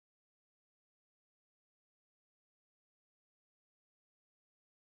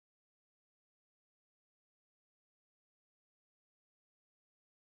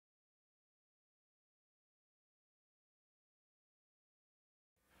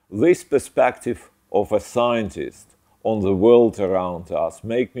This perspective of a scientist on the world around us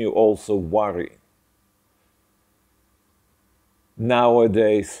make me also worry.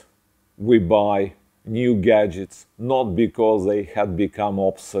 Nowadays, we buy new gadgets not because they had become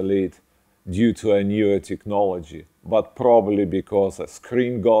obsolete due to a newer technology, but probably because a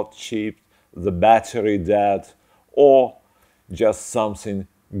screen got chipped, the battery dead, or just something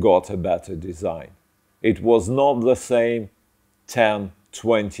got a better design. It was not the same 10,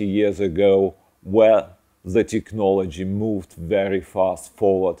 20 years ago, where the technology moved very fast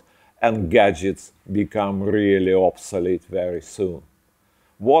forward and gadgets become really obsolete very soon.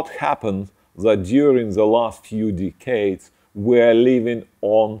 What happened that during the last few decades we are living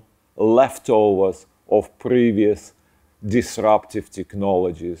on leftovers of previous disruptive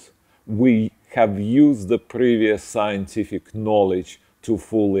technologies. We have used the previous scientific knowledge to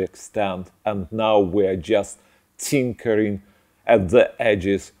full extent, and now we are just tinkering at the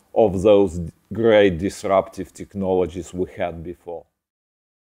edges of those great disruptive technologies we had before.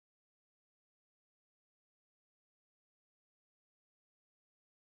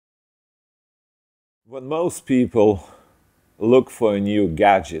 When most people look for a new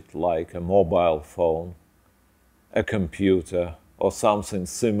gadget like a mobile phone, a computer, or something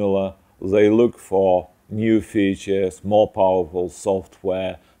similar, they look for new features, more powerful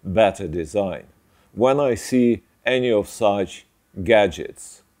software, better design. When I see any of such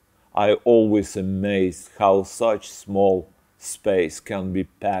gadgets, I always amazed how such small space can be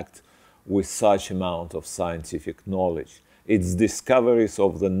packed with such amount of scientific knowledge. It's discoveries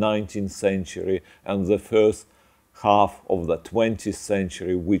of the 19th century and the first half of the 20th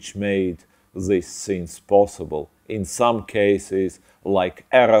century which made these things possible. In some cases, like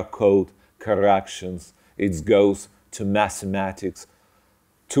error code corrections, it goes to mathematics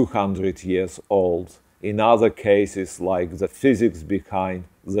 200 years old. In other cases, like the physics behind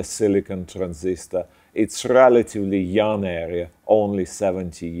the silicon transistor, it's relatively young area, only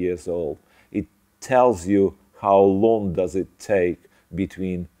 70 years old. It tells you how long does it take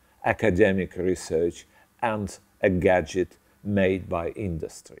between academic research and a gadget made by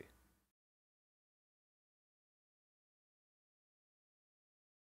industry.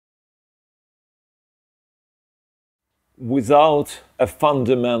 Without a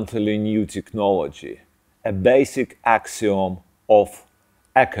fundamentally new technology, a basic axiom of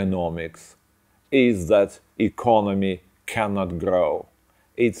economics is that economy cannot grow.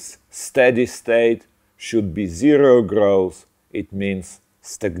 Its steady state should be zero growth. It means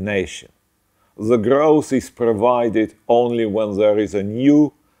stagnation. The growth is provided only when there is a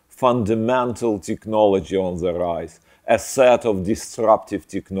new fundamental technology on the rise, a set of disruptive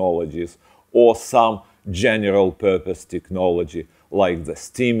technologies, or some general purpose technology like the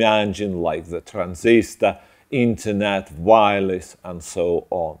steam engine, like the transistor, internet, wireless, and so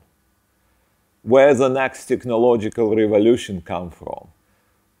on. Where the next technological revolution comes from?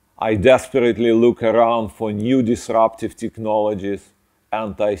 I desperately look around for new disruptive technologies,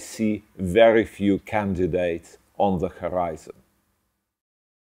 and I see very few candidates on the horizon.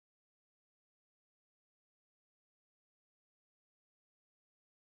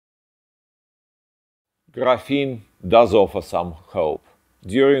 Graphene does offer some hope.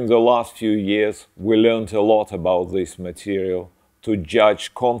 During the last few years, we learned a lot about this material to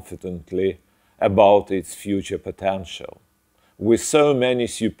judge confidently about its future potential. With so many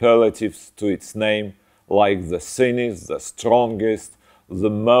superlatives to its name, like the thinnest, the strongest, the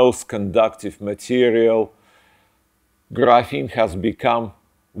most conductive material, graphene has become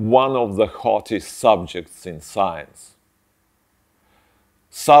one of the hottest subjects in science.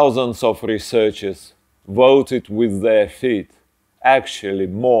 Thousands of researchers voted with their feet, actually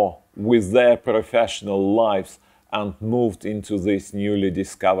more with their professional lives, and moved into this newly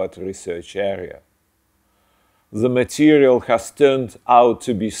discovered research area. The material has turned out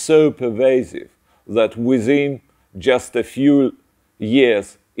to be so pervasive that within just a few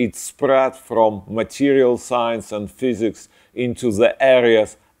years it spread from material science and physics into the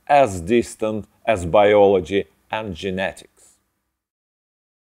areas as distant as biology and genetics.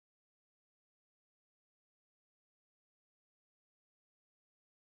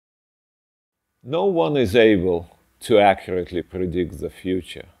 No one is able to accurately predict the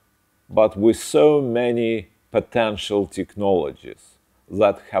future, but with so many potential technologies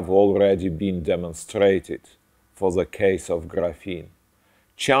that have already been demonstrated for the case of graphene,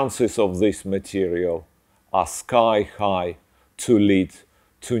 chances of this material are sky high to lead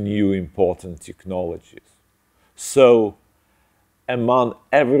to new important technologies. So, among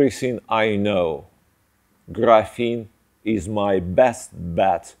everything I know, graphene is my best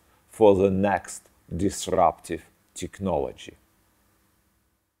bet for the next disruptive technology.